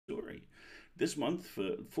This month,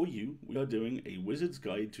 for you, we are doing A Wizard's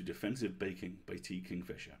Guide to Defensive Baking by T.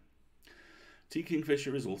 Kingfisher. T.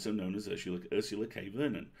 Kingfisher is also known as Ursula K.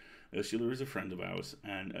 Vernon. Ursula is a friend of ours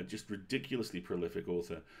and a just ridiculously prolific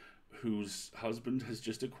author whose husband has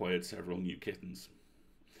just acquired several new kittens.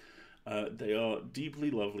 They are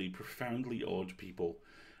deeply lovely, profoundly odd people,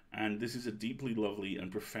 and this is a deeply lovely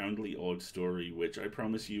and profoundly odd story, which I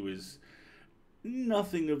promise you is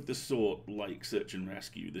nothing of the sort like search and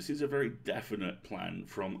rescue. This is a very definite plan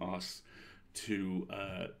from us to,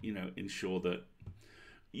 ensure that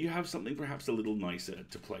you have something perhaps a little nicer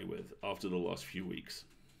to play with after the last few weeks.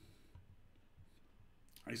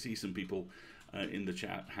 I see some people in the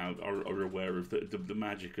chat are aware of the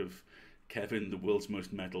magic of Kevin, the world's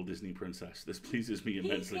most metal Disney princess. This pleases me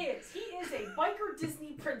immensely. He is a biker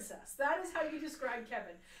Disney princess. That is how you describe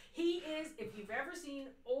Kevin. He is, if you've ever seen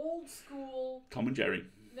old school... Tom and Jerry.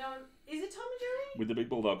 No, is it Tom and Jerry? With the big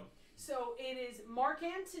bulldog. So it is Mark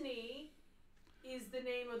Antony is the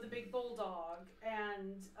name of the big bulldog,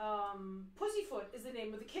 and Pussyfoot is the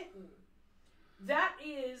name of the kitten. That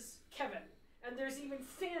is Kevin. And there's even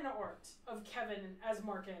fan art of Kevin as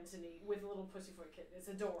Mark Antony with a little Pussyfoot kitten. It's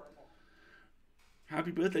adorable.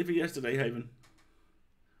 Happy birthday for yesterday, Haven.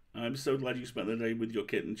 I'm so glad you spent the day with your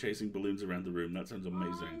kitten chasing balloons around the room. That sounds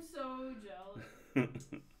amazing. I'm so jealous.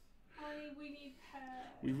 Honey, we need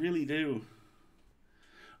pets. We really do.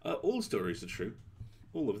 All stories are true.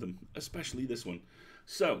 All of them. Especially this one.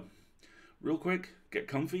 So, real quick, get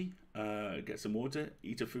comfy. Get some water.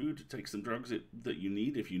 Eat a food. Take some drugs that you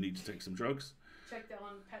need if you need to take some drugs. Check down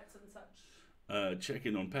on pets and such. Check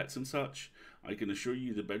in on pets and such. I can assure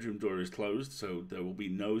you the bedroom door is closed, so there will be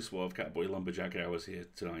no Suave Catboy Lumberjack hours here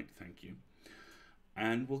tonight, thank you.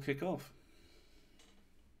 And we'll kick off.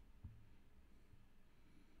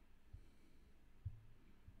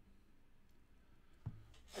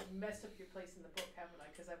 I messed up your place in the book, haven't I?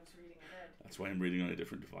 Because I was reading ahead. That's why I'm reading on a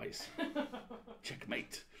different device.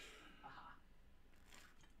 Checkmate.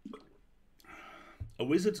 A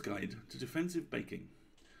Wizard's Guide to Defensive Baking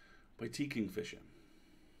by T. Kingfisher.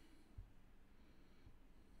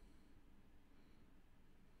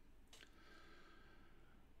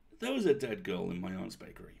 There was a dead girl in my aunt's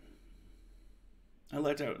bakery. I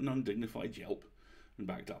let out an undignified yelp and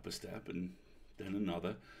backed up a step and then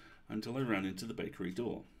another until I ran into the bakery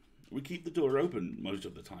door. We keep the door open most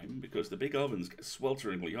of the time because the big ovens get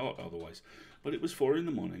swelteringly hot otherwise, but it was 4 in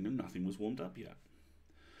the morning and nothing was warmed up yet.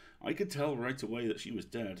 I could tell right away that she was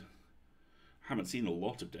dead. Haven't seen a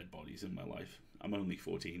lot of dead bodies in my life. I'm only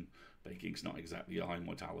 14. Baking's not exactly a high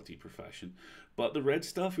mortality profession. But the red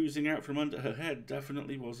stuff oozing out from under her head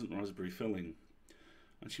definitely wasn't raspberry filling.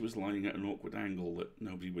 And she was lying at an awkward angle that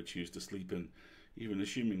nobody would choose to sleep in, even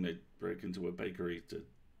assuming they'd break into a bakery to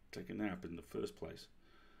take a nap in the first place.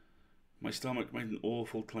 My stomach made an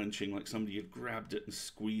awful clenching, like somebody had grabbed it and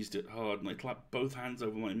squeezed it hard, and I clapped both hands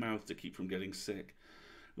over my mouth to keep from getting sick.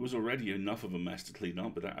 There was already enough of a mess to clean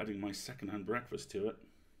up without adding my second-hand breakfast to it.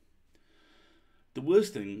 The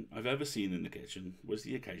worst thing I've ever seen in the kitchen was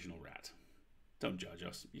the occasional rat. Don't judge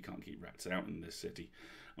us, you can't keep rats out in this city,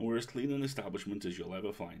 and we're as clean an establishment as you'll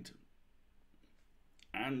ever find.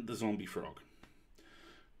 And the zombie frog.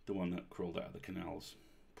 The one that crawled out of the canals.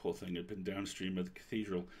 Poor thing had been downstream of the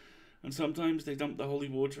cathedral, and sometimes they dumped the holy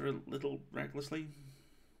water a little recklessly.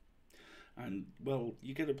 And, well,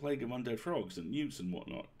 you get a plague of undead frogs and newts and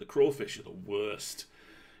whatnot. The crawfish are the worst.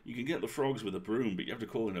 You can get the frogs with a broom, but you have to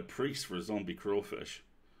call in a priest for a zombie crawfish.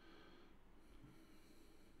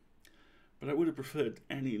 But I would have preferred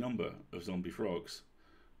any number of zombie frogs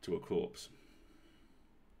to a corpse.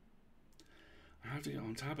 I have to get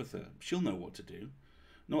Aunt Tabitha. She'll know what to do.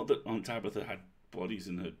 Not that Aunt Tabitha had bodies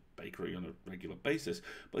in her bakery on a regular basis,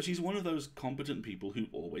 but she's one of those competent people who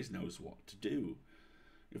always knows what to do.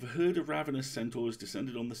 If a herd of ravenous centaurs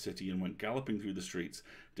descended on the city and went galloping through the streets,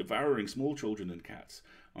 devouring small children and cats,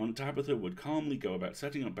 Aunt Tabitha would calmly go about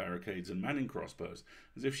setting up barricades and manning crossbows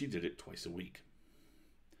as if she did it twice a week.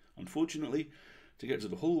 Unfortunately, to get to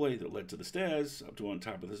the hallway that led to the stairs up to Aunt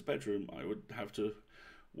Tabitha's bedroom, I would have to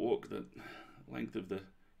walk the length of the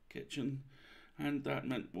kitchen, and that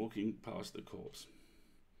meant walking past the corpse.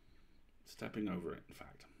 Stepping over it, in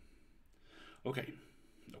fact. Okay.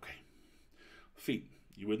 Feet.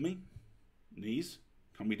 You with me? Knees?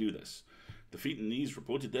 Can we do this? The feet and knees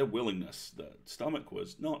reported their willingness. The stomach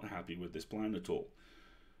was not happy with this plan at all.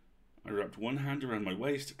 I wrapped one hand around my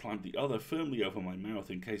waist, climbed the other firmly over my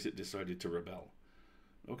mouth in case it decided to rebel.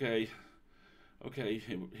 Okay,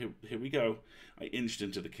 here we go. I inched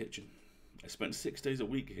into the kitchen. I spent 6 days a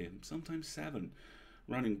week here, sometimes 7,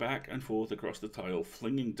 running back and forth across the tile,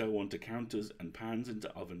 flinging dough onto counters and pans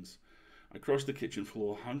into ovens. I crossed the kitchen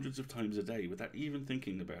floor hundreds of times a day without even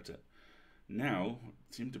thinking about it. Now,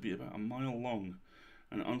 it seemed to be about a mile long,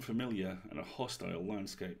 an unfamiliar and a hostile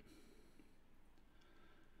landscape.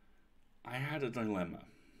 I had a dilemma.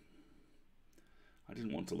 I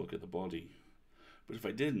didn't want to look at the body, but if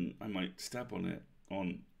I didn't, I might step on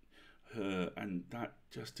her, and that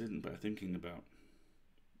just didn't bear thinking about.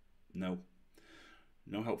 No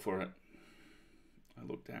help for it. I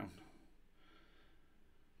looked down.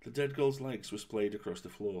 The dead girl's legs were splayed across the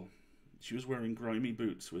floor. She was wearing grimy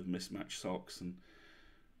boots with mismatched socks, and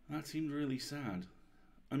that seemed really sad.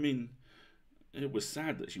 I mean, it was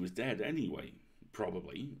sad that she was dead anyway,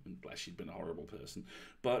 probably, unless she'd been a horrible person,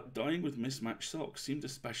 but dying with mismatched socks seemed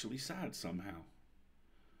especially sad somehow.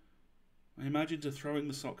 I imagined her throwing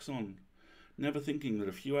the socks on, never thinking that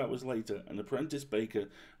a few hours later an apprentice baker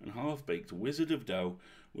and half-baked wizard of dough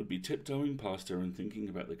would be tiptoeing past her and thinking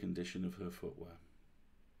about the condition of her footwear.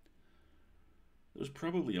 There was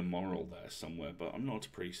probably a moral there somewhere, but I'm not a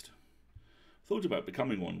priest. Thought about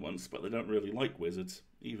becoming one once, but they don't really like wizards,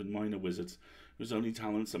 even minor wizards, whose only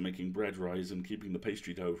talents are making bread rise and keeping the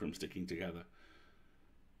pastry dough from sticking together.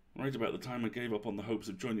 Right about the time I gave up on the hopes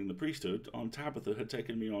of joining the priesthood, Aunt Tabitha had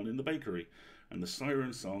taken me on in the bakery, and the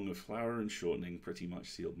siren song of flour and shortening pretty much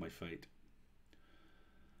sealed my fate.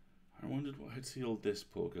 I wondered what had sealed this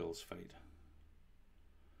poor girl's fate.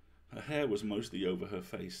 Her hair was mostly over her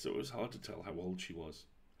face, so it was hard to tell how old she was.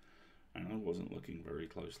 And I wasn't looking very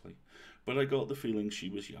closely, but I got the feeling she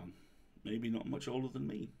was young, maybe not much older than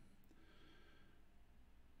me.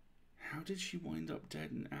 How did she wind up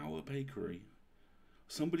dead in our bakery?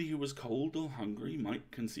 Somebody who was cold or hungry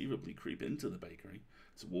might conceivably creep into the bakery.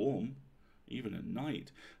 It's warm, even at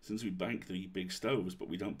night, since we bank the big stoves, but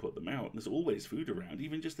we don't put them out. There's always food around,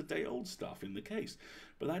 even just the day-old stuff in the case.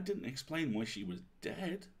 But that didn't explain why she was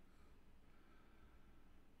dead.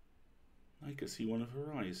 I could see one of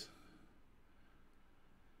her eyes.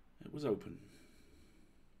 It was open.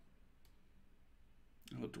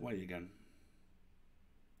 I looked away again.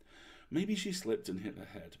 Maybe she slipped and hit her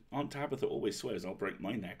head. Aunt Tabitha always swears I'll break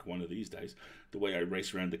my neck one of these days, the way I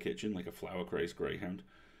race around the kitchen like a flower-crazed greyhound.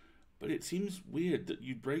 But it seems weird that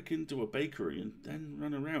you break into a bakery and then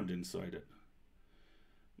run around inside it.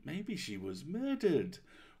 Maybe she was murdered,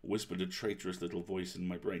 whispered a traitorous little voice in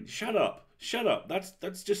my brain. Shut up! Shut up!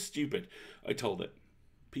 That's just stupid, I told it.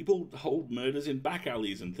 People hold murders in back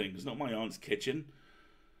alleys and things, not my aunt's kitchen.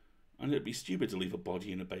 And it'd be stupid to leave a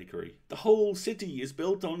body in a bakery. The whole city is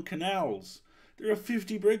built on canals. There are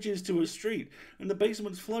 50 bridges to a street, and the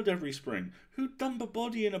basements flood every spring. Who'd dump a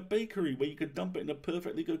body in a bakery where you could dump it in a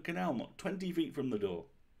perfectly good canal, not 20 feet from the door?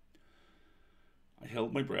 I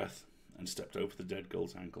held my breath and stepped over the dead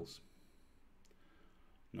girl's ankles.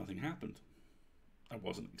 Nothing happened. I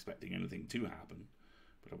wasn't expecting anything to happen,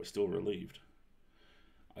 but I was still relieved.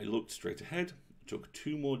 I looked straight ahead, took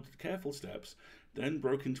 2 more careful steps, then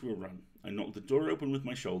broke into a run. I knocked the door open with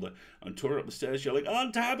my shoulder and tore up the stairs yelling,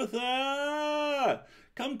 Aunt Tabitha!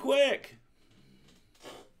 Come quick!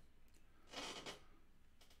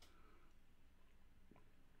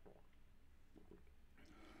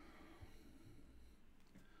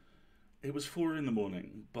 It was 4 in the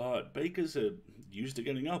morning, but bakers are used to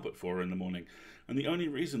getting up at 4 in the morning, and the only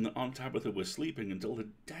reason that Aunt Tabitha was sleeping until the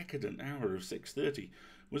decadent hour of 6:30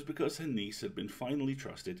 was because her niece had been finally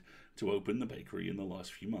trusted to open the bakery in the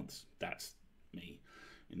last few months. That's me,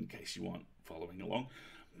 in case you aren't following along.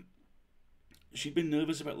 She'd been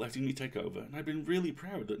nervous about letting me take over, and I'd been really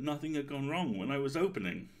proud that nothing had gone wrong when I was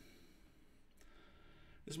opening.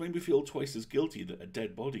 This made me feel twice as guilty that a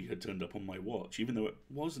dead body had turned up on my watch, even though it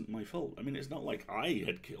wasn't my fault. I mean, it's not like I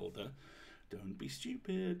had killed her. Don't be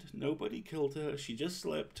stupid. Nobody killed her. She just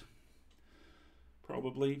slipped.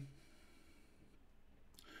 Probably.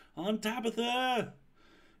 Aunt Tabitha!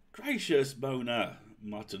 Gracious, Mona,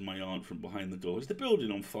 muttered my aunt from behind the door. Is the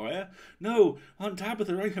building on fire? No, Aunt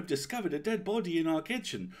Tabitha, I have discovered a dead body in our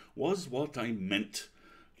kitchen, was what I meant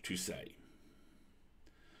to say.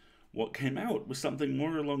 What came out was something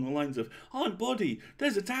more along the lines of, Aunt Body,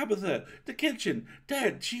 there's a Tabitha, the kitchen,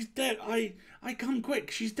 dead, she's dead, I come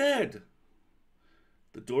quick, she's dead.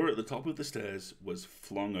 The door at the top of the stairs was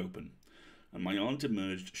flung open, and my aunt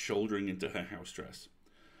emerged shouldering into her house dress.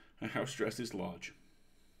 Her house dress is large.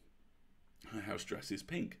 Her house dress is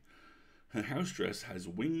pink. Her house dress has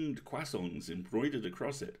winged croissants embroidered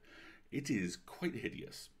across it. It is quite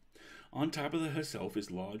hideous. Aunt Tabitha herself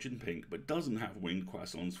is large and pink, but doesn't have winged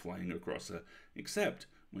croissants flying across her, except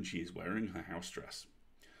when she is wearing her house dress.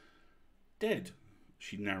 Dead,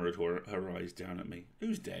 she narrowed her eyes down at me.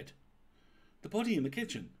 Who's dead? The body in the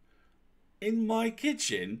kitchen. In my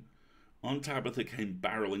kitchen? Aunt Tabitha came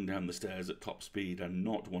barreling down the stairs at top speed, and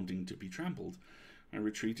not wanting to be trampled, I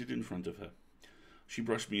retreated in front of her. She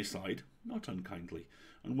brushed me aside, not unkindly,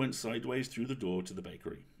 and went sideways through the door to the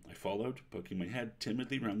bakery. I followed, poking my head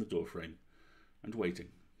timidly round the doorframe, and waiting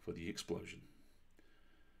for the explosion.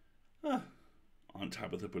 Ah, Aunt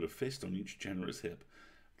Tabitha put a fist on each generous hip.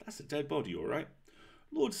 That's a dead body, all right.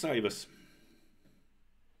 Lord save us.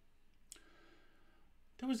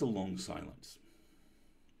 There was a long silence.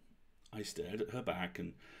 I stared at her back,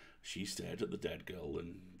 and she stared at the dead girl,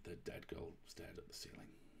 and the dead girl stared at the ceiling.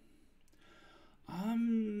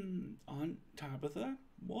 Aunt Tabitha,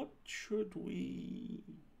 what should we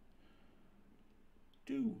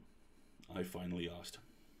do? I finally asked.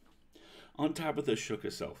 Aunt Tabitha shook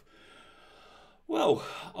herself. Well,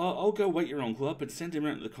 I'll go wake your uncle up and send him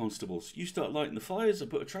round to the constables. You start lighting the fires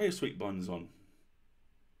and put a tray of sweet buns on.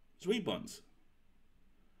 Sweet buns?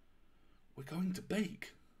 We're going to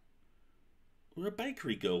bake. We're a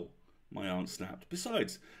bakery girl, my aunt snapped.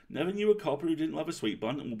 Besides, never knew a copper who didn't love a sweet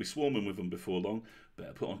bun, and we'll be swarming with them before long.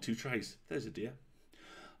 Better put on 2 trays. There's a dear.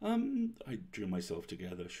 I drew myself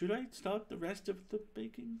together. Should I start the rest of the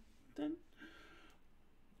baking then?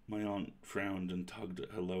 My aunt frowned and tugged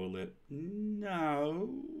at her lower lip.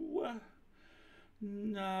 No,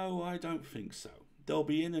 I don't think so. They'll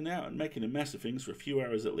be in and out and making a mess of things for a few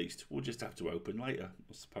hours at least. We'll just have to open later,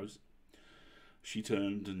 I suppose. She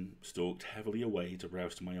turned and stalked heavily away to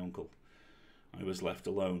roust my uncle. I was left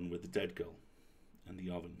alone with the dead girl and the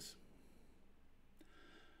ovens.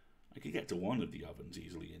 I could get to one of the ovens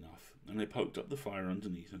easily enough, and I poked up the fire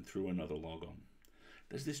underneath and threw another log on.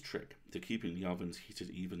 There's this trick to keeping the ovens heated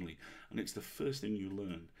evenly, and it's the first thing you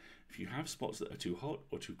learn. If you have spots that are too hot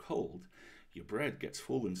or too cold, your bread gets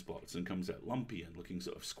full in spots and comes out lumpy and looking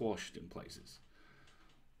sort of squashed in places.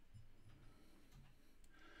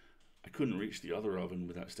 I couldn't reach the other oven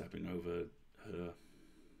without stepping over her.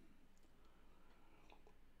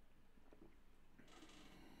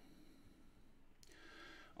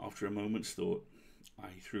 After a moment's thought, I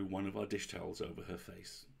threw one of our dish towels over her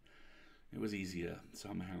face. It was easier,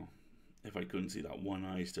 somehow, if I couldn't see that one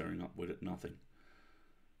eye staring upward at nothing.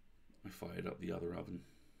 I fired up the other oven.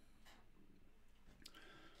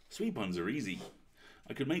 Sweet buns are easy.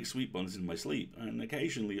 I could make sweet buns in my sleep, and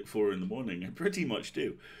occasionally at 4 in the morning, I pretty much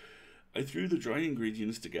do. I threw the dry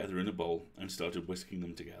ingredients together in a bowl and started whisking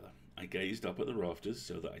them together. I gazed up at the rafters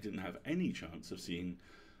so that I didn't have any chance of seeing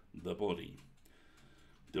the body.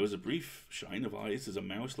 There was a brief shine of eyes as a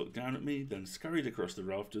mouse looked down at me, then scurried across the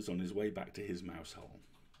rafters on his way back to his mouse hole.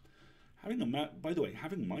 By the way,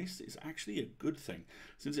 having mice is actually a good thing,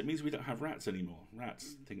 since it means we don't have rats anymore.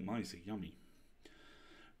 Rats think mice are yummy.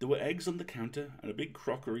 There were eggs on the counter and a big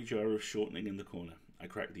crockery jar of shortening in the corner. I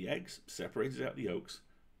cracked the eggs, separated out the yolks,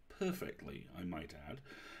 perfectly, I might add,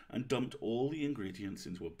 and dumped all the ingredients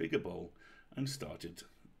into a bigger bowl and started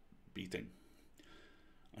beating.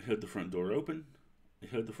 I heard the front door open. I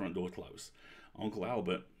heard the front door close. Uncle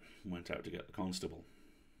Albert went out to get the constable.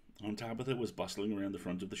 Aunt Tabitha was bustling around the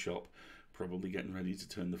front of the shop, probably getting ready to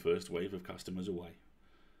turn the first wave of customers away.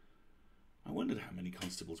 I wondered how many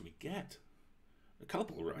constables we'd get. A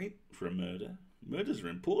couple, right? For a murder. Murders are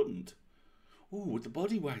important. Oh, would the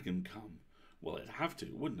body wagon come? Well, it'd have to,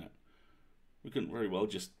 wouldn't it? We couldn't very well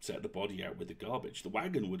just set the body out with the garbage. The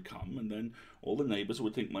wagon would come, and then all the neighbours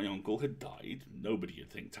would think my uncle had died. Nobody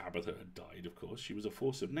would think Tabitha had died, of course. She was a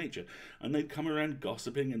force of nature. And they'd come around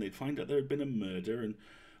gossiping, and they'd find out there had been a murder, and...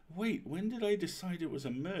 Wait, when did I decide it was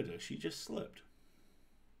a murder? She just slipped.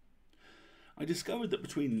 I discovered that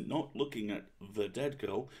between not looking at the dead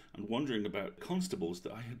girl and wondering about constables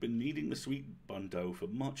that I had been kneading the sweet bun dough for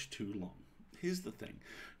much too long. Here's the thing.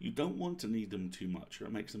 You don't want to knead them too much, or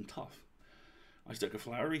it makes them tough. I stuck a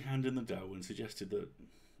floury hand in the dough and suggested that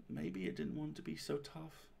maybe it didn't want to be so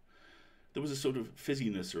tough. There was a sort of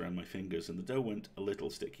fizziness around my fingers, and the dough went a little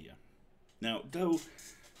stickier. Now, dough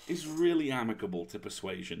is really amicable to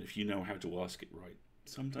persuasion if you know how to ask it right.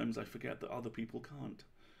 Sometimes I forget that other people can't.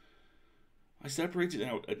 I separated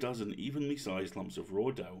out a dozen evenly sized lumps of raw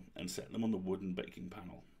dough and set them on the wooden baking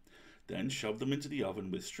panel. Then shoved them into the oven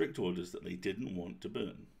with strict orders that they didn't want to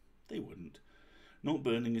burn. They wouldn't. Not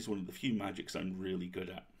burning is one of the few magics I'm really good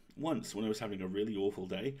at. Once, when I was having a really awful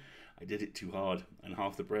day, I did it too hard, and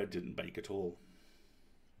half the bread didn't bake at all.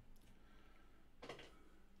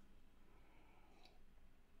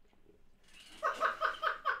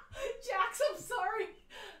 Jax, I'm sorry.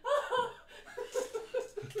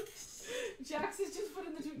 Jax has just put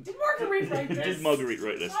in the tweet. Did Marguerite write this? Did Marguerite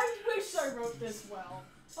write this? I wish I wrote this well.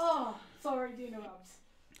 Oh, sorry to interrupt.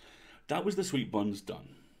 That was the sweet buns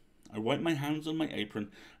done. I wiped my hands on my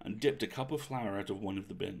apron and dipped a cup of flour out of one of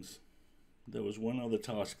the bins. There was one other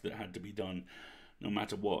task that had to be done, no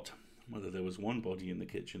matter what, whether there was one body in the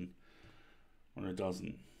kitchen or a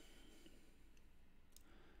dozen.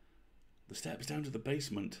 The steps down to the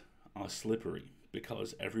basement are slippery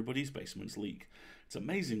because everybody's basements leak. It's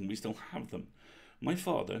amazing we still have them. My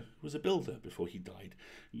father was a builder before he died.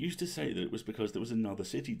 He used to say that it was because there was another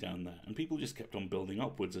city down there and people just kept on building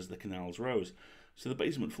upwards as the canals rose. So the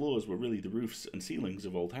basement floors were really the roofs and ceilings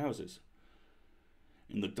of old houses.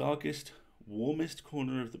 In the darkest, warmest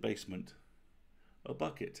corner of the basement, a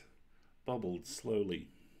bucket bubbled slowly.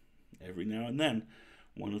 Every now and then,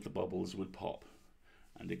 one of the bubbles would pop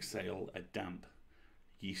and exhale a damp,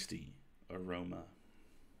 yeasty aroma.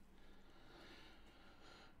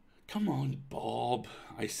 "Come on, Bob,"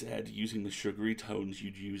 I said, using the sugary tones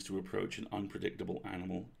you'd use to approach an unpredictable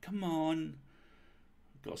animal. "Come on.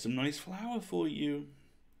 Got some nice flour for you."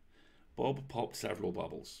 Bob popped several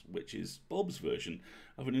bubbles, which is Bob's version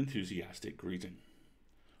of an enthusiastic greeting.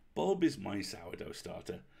 Bob is my sourdough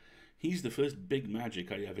starter. He's the first big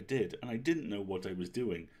magic I ever did, and I didn't know what I was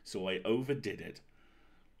doing, so I overdid it.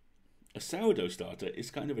 A sourdough starter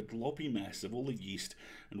is kind of a gloppy mess of all the yeast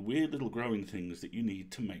and weird little growing things that you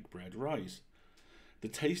need to make bread rise. The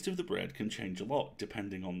taste of the bread can change a lot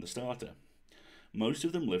depending on the starter. Most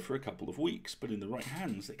of them live for a couple of weeks, but in the right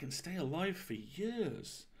hands they can stay alive for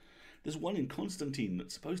years. There's one in Constantine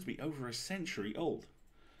that's supposed to be over a century old.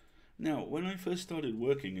 Now, when I first started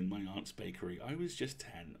working in my aunt's bakery, I was just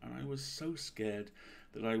 10, and I was so scared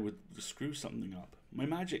that I would screw something up. My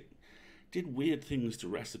magic did weird things to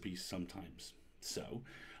recipes sometimes. So,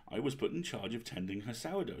 I was put in charge of tending her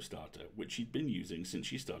sourdough starter, which she'd been using since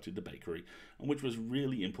she started the bakery, and which was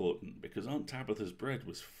really important because Aunt Tabitha's bread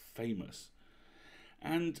was famous.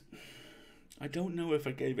 And I don't know if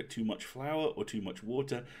I gave it too much flour or too much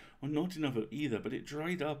water, or not enough of either, but it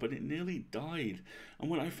dried up and it nearly died.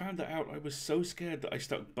 And when I found that out, I was so scared that I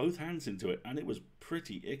stuck both hands into it, and it was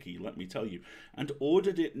pretty icky, let me tell you, and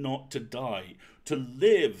ordered it not to die, to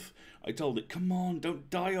live. I told it, "Come on, don't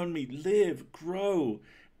die on me, live, grow,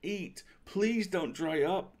 eat, please don't dry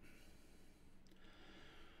up."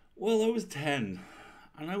 Well, I was 10,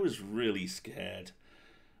 and I was really scared.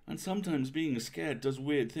 And sometimes being scared does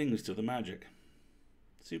weird things to the magic.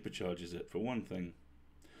 Supercharges it, for one thing.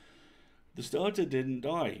 The starter didn't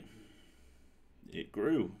die. It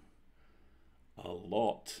grew. A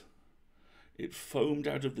lot. It foamed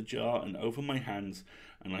out of the jar and over my hands,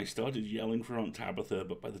 and I started yelling for Aunt Tabitha,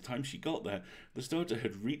 but by the time she got there, the starter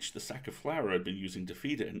had reached the sack of flour I'd been using to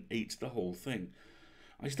feed it and ate the whole thing.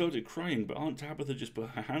 I started crying, but Aunt Tabitha just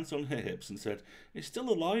put her hands on her hips and said, "It's still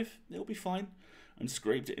alive, it'll be fine," and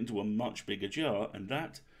scraped it into a much bigger jar, and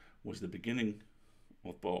that was the beginning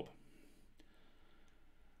of Bob.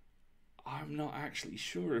 I'm not actually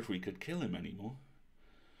sure if we could kill him anymore.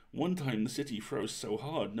 One time the city froze so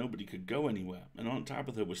hard nobody could go anywhere, and Aunt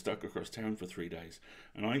Tabitha was stuck across town for 3 days,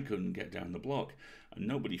 and I couldn't get down the block, and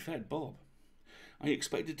nobody fed Bob. I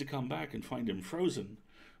expected to come back and find him frozen,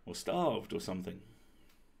 or starved, or something.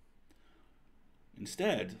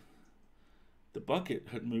 Instead, the bucket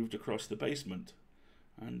had moved across the basement,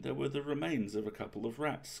 and there were the remains of a couple of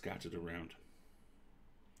rats scattered around.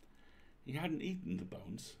 He hadn't eaten the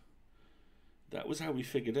bones. That was how we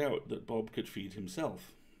figured out that Bob could feed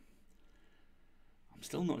himself. I'm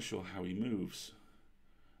still not sure how he moves.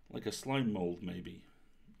 Like a slime mold, maybe.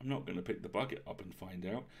 I'm not going to pick the bucket up and find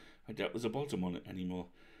out. I doubt there's a bottom on it anymore,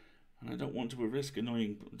 and I don't want to risk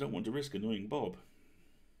annoying Bob.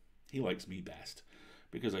 He likes me best,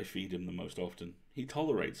 because I feed him the most often. He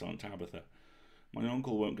tolerates Aunt Tabitha. My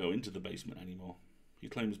uncle won't go into the basement anymore. He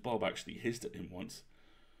claims Bob actually hissed at him once.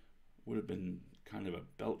 Would have been kind of a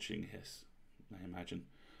belching hiss, I imagine.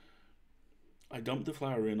 I dumped the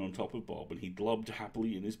flour in on top of Bob, and he glubbed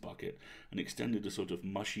happily in his bucket and extended a sort of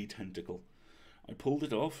mushy tentacle. I pulled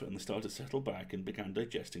it off, and the starter settled back and began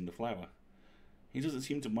digesting the flour. He doesn't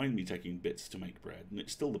seem to mind me taking bits to make bread, and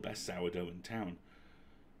it's still the best sourdough in town.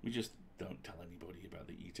 We just don't tell anybody about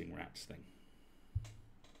the eating rats thing.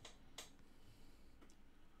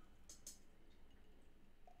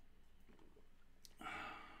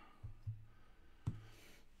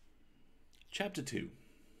 Chapter 2.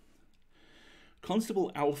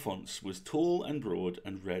 Constable Alphonse was tall and broad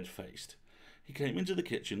and red-faced. He came into the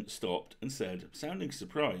kitchen, stopped, and said, sounding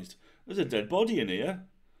surprised, "There's a dead body in here."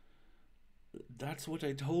 "That's what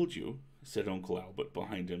I told you," said Uncle Albert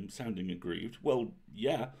behind him, sounding aggrieved. "Well,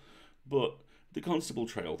 yeah, but..." The constable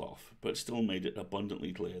trailed off, but still made it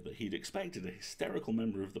abundantly clear that he'd expected a hysterical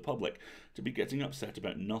member of the public to be getting upset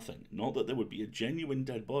about nothing, not that there would be a genuine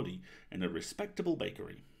dead body in a respectable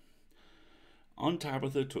bakery. Aunt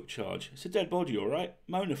Tabitha took charge. It's a dead body, all right.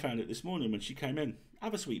 Mona found it this morning when she came in.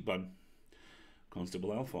 Have a sweet bun.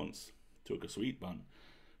 Constable Alphonse took a sweet bun,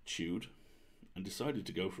 chewed, and decided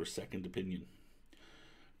to go for a second opinion.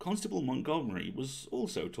 Constable Montgomery was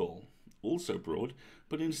also tall, also broad,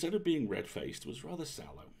 but instead of being red-faced, was rather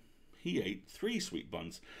sallow. He ate 3 sweet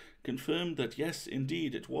buns, confirmed that yes,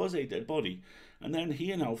 indeed, it was a dead body, and then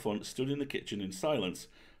he and Alphonse stood in the kitchen in silence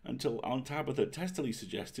until Aunt Tabitha testily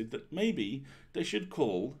suggested that maybe they should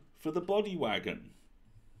call for the body wagon.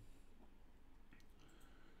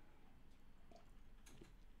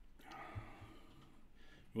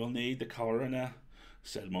 We'll need the coroner,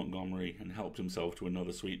 said Montgomery, and helped himself to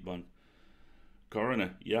another sweet bun.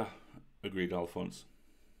 Coroner, yeah, agreed Alphonse.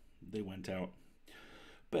 They went out.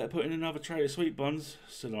 Better put in another tray of sweet buns,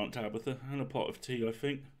 said Aunt Tabitha, and a pot of tea, I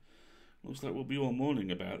think. Looks like we'll be all morning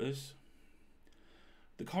about this.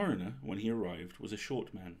 The coroner, when he arrived, was a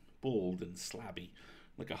short man, bald and slabby,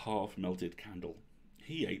 like a half-melted candle.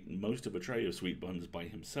 He ate most of a tray of sweet buns by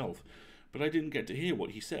himself, but I didn't get to hear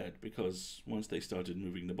what he said, because once they started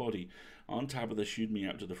moving the body, Aunt Tabitha shooed me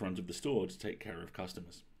out to the front of the store to take care of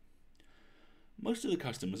customers. Most of the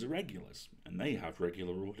customers are regulars, and they have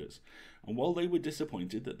regular orders, and while they were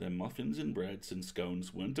disappointed that their muffins and breads and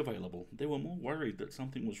scones weren't available, they were more worried that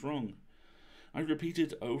something was wrong. I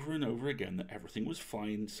repeated over and over again that everything was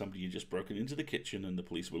fine, somebody had just broken into the kitchen and the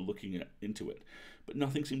police were looking into it, but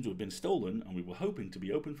nothing seemed to have been stolen, and we were hoping to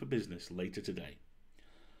be open for business later today.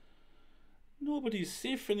 Nobody's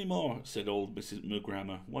safe anymore, said old Mrs.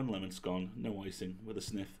 McGrammer, 1 lemon scone, no icing, with a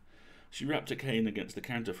sniff. She rapped a cane against the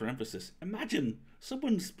counter for emphasis. Imagine!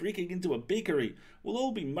 Someone's breaking into a bakery. We'll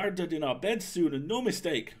all be murdered in our beds soon, and no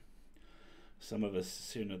mistake. Some of us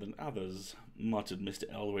sooner than others, muttered Mr.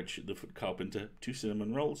 Elwich, the foot carpenter. 2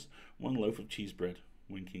 cinnamon rolls, 1 loaf of cheese bread,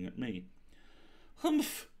 winking at me.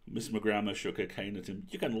 Humph! Miss McGrammer shook her cane at him.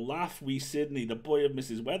 You can laugh, wee Sidney, the boy of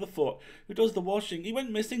Mrs. Weatherford, who does the washing. He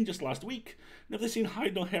went missing just last week. Never seen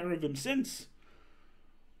hide nor hair of him since.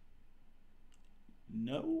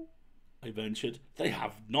 No? I ventured. They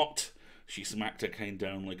have not. She smacked her cane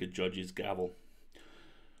down like a judge's gavel.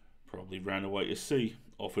 Probably ran away to sea,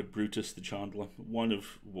 offered Brutus the chandler. 1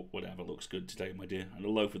 of whatever looks good today, my dear, and a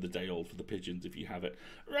loaf of the day old for the pigeons if you have it.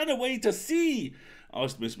 Ran away to sea?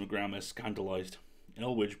 Asked Miss McGrammer, scandalised.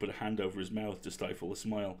 Elwich put a hand over his mouth to stifle a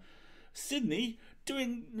smile. Sidney?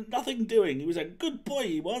 Nothing doing. He was a good boy,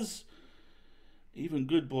 he was. Even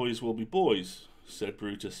good boys will be boys, said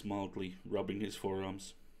Brutus mildly, rubbing his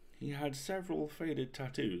forearms. He had several faded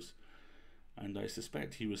tattoos, and I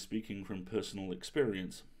suspect he was speaking from personal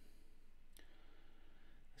experience.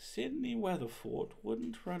 Sidney Weatherford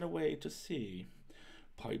wouldn't run away to sea,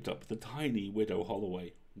 piped up the tiny Widow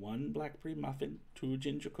Holloway. 1 blackberry muffin, 2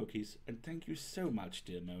 ginger cookies, and thank you so much,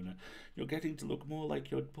 dear Mona. You're getting to look more like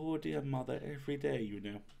your poor dear mother every day, you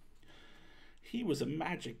know. He was a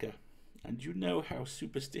magicier, and you know how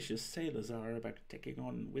superstitious sailors are about taking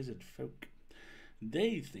on wizard folk.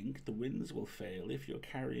 They think the winds will fail if you're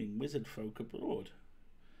carrying wizard folk abroad.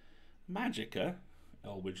 Magicier?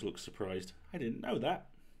 Elwich looked surprised. I didn't know that.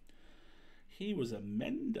 He was a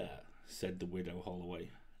mender, said the Widow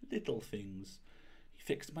Holloway. Little things. He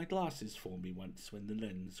fixed my glasses for me once when the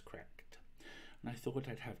lens cracked, and I thought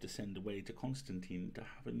I'd have to send away to Constantine to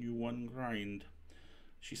have a new one grind.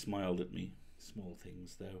 She smiled at me. Small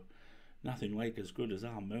things, though. Nothing like as good as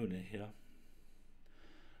our Mona here.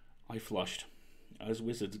 I flushed. As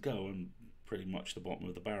wizards go, I'm pretty much the bottom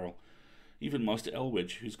of the barrel. Even Master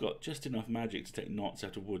Elwich, who's got just enough magic to take knots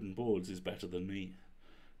out of wooden boards, is better than me.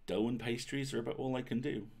 Dough and pastries are about all I can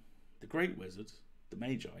do. The great wizards, the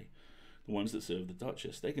magi, the ones that serve the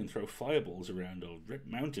Duchess, they can throw fireballs around or rip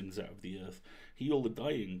mountains out of the earth, heal the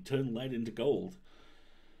dying, turn lead into gold.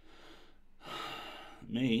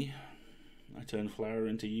 Me, I turn flour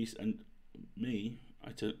into yeast, and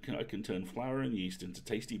I can turn flour and yeast into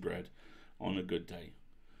tasty bread on a good day,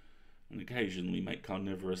 and occasionally make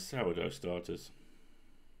carnivorous sourdough starters.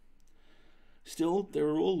 Still, they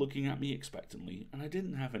were all looking at me expectantly, and I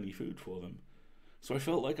didn't have any food for them, so I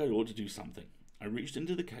felt like I ought to do something. I reached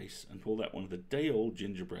into the case and pulled out one of the day-old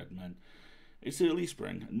gingerbread men. It's early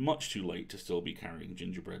spring, and much too late to still be carrying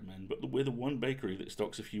gingerbread men, but we're the one bakery that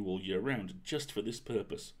stocks a few all year round, just for this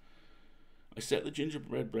purpose. I set the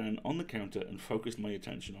gingerbread man on the counter and focused my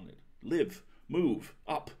attention on it. Live, move,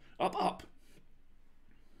 up, up, up.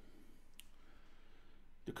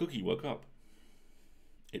 The cookie woke up.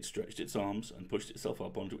 It stretched its arms and pushed itself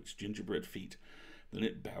up onto its gingerbread feet. Then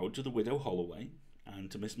it bowed to the Widow Holloway and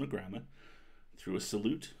to Miss McGrammer, threw a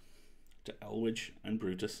salute to Elwich and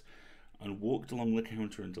Brutus, and walked along the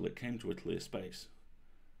counter until it came to a clear space.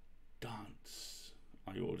 Dance.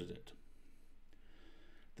 I ordered it.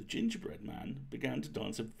 The gingerbread man began to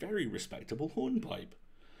dance a very respectable hornpipe.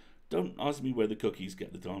 Don't ask me where the cookies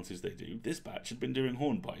get the dances they do. This batch had been doing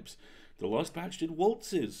hornpipes. The last batch did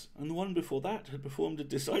waltzes, and the one before that had performed a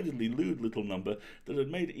decidedly lewd little number that had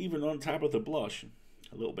made even Aunt Tabitha blush.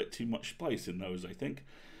 A little bit too much spice in those, I think.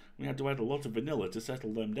 We had to add a lot of vanilla to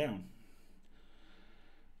settle them down.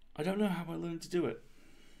 I don't know how I learned to do it.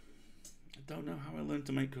 I don't know how I learned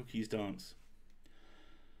to make cookies dance.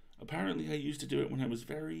 Apparently I used to do it when I was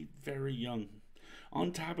very, very young.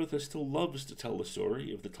 Aunt Tabitha still loves to tell the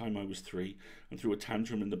story of the time I was 3 and threw a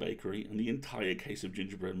tantrum in the bakery and the entire case of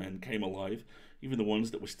gingerbread men came alive, even the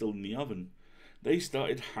ones that were still in the oven. They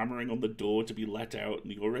started hammering on the door to be let out, and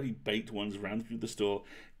the already baked ones ran through the store,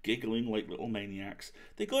 giggling like little maniacs.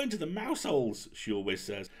 "They go into the mouse holes," she always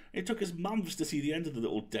says. "It took us months to see the end of the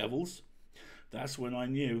little devils." That's when I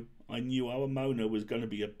knew our Mona was going to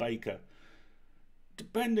be a baker.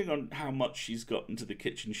 Depending on how much she's got into the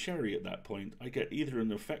kitchen sherry at that point, I get either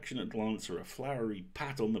an affectionate glance or a flowery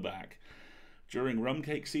pat on the back. During rum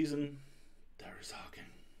cake season, there is hugging.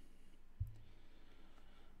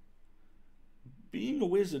 Being a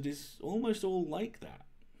wizard is almost all like that.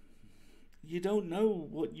 You don't know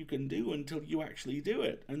what you can do until you actually do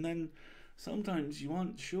it, and then sometimes you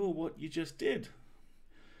aren't sure what you just did.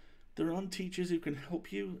 There aren't teachers who can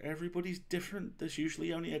help you. Everybody's different. There's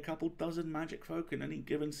usually only a couple dozen magic folk in any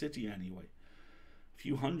given city anyway. A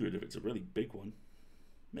few hundred if it's a really big one.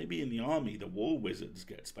 Maybe in the army the war wizards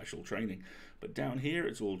get special training, but down here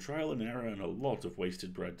it's all trial and error and a lot of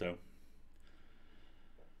wasted bread dough.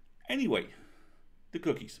 Anyway, the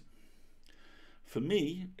cookies. For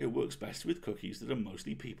me, it works best with cookies that are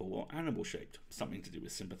mostly people or animal shaped, something to do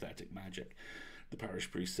with sympathetic magic. The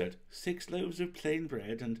parish priest said, 6 loaves of plain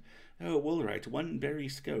bread and, oh, all right, 1 berry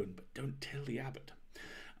scone, but don't tell the abbot.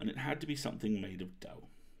 And it had to be something made of dough.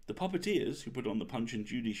 The puppeteers who put on the Punch and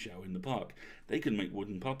Judy show in the park, they can make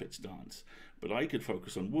wooden puppets dance, but I could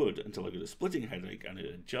focus on wood until I got a splitting headache and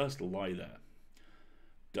it'd just lie there.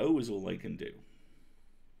 Dough is all I can do.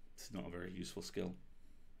 It's not a very useful skill.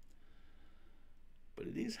 But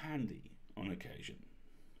it is handy on occasion.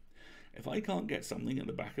 If I can't get something at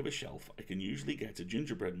the back of a shelf, I can usually get a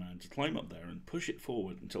gingerbread man to climb up there and push it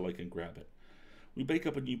forward until I can grab it. We bake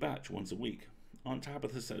up a new batch once a week. Aunt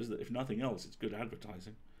Tabitha says that if nothing else, it's good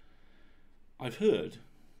advertising. I've heard,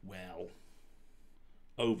 well,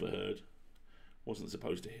 overheard, wasn't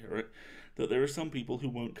supposed to hear it, that there are some people who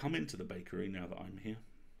won't come into the bakery now that I'm here.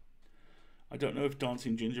 I don't know if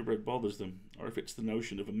dancing gingerbread bothers them, or if it's the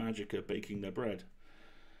notion of a magicka baking their bread.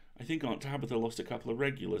 I think Aunt Tabitha lost a couple of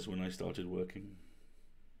regulars when I started working.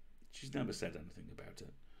 She's never said anything about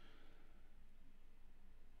it.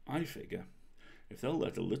 I figure, if they'll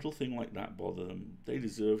let a little thing like that bother them, they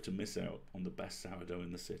deserve to miss out on the best sourdough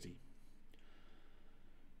in the city.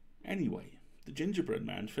 Anyway, the gingerbread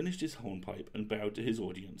man finished his hornpipe and bowed to his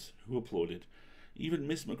audience, who applauded. Even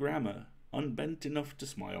Miss McGrammer, unbent enough to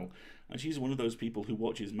smile, and she's one of those people who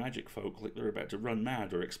watches magic folk like they're about to run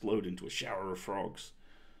mad or explode into a shower of frogs.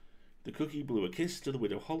 The cookie blew a kiss to the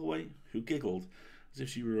widow Holloway, who giggled as if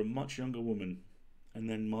she were a much younger woman, and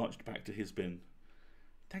then marched back to his bin.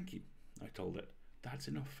 "Thank you," I told it. "That's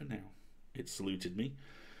enough for now." It saluted me.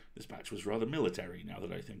 This batch was rather military, now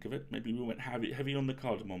that I think of it. Maybe we went heavy on the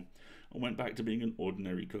cardamom, and went back to being an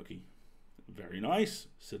ordinary cookie. "Very nice,"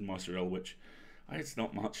 said Master Elwich. "It's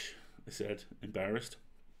not much," I said, embarrassed.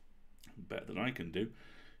 "Better than I can do,"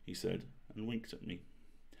 he said, and winked at me.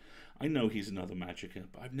 I know he's another magicka,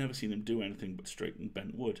 but I've never seen him do anything but straighten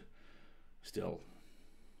bent wood. Still,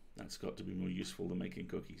 that's got to be more useful than making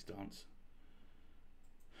cookies dance.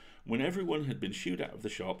 When everyone had been shooed out of the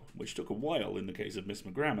shop, which took a while in the case of Miss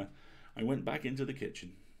McGrammer, I went back into the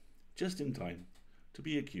kitchen, just in time to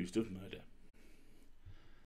be accused of murder.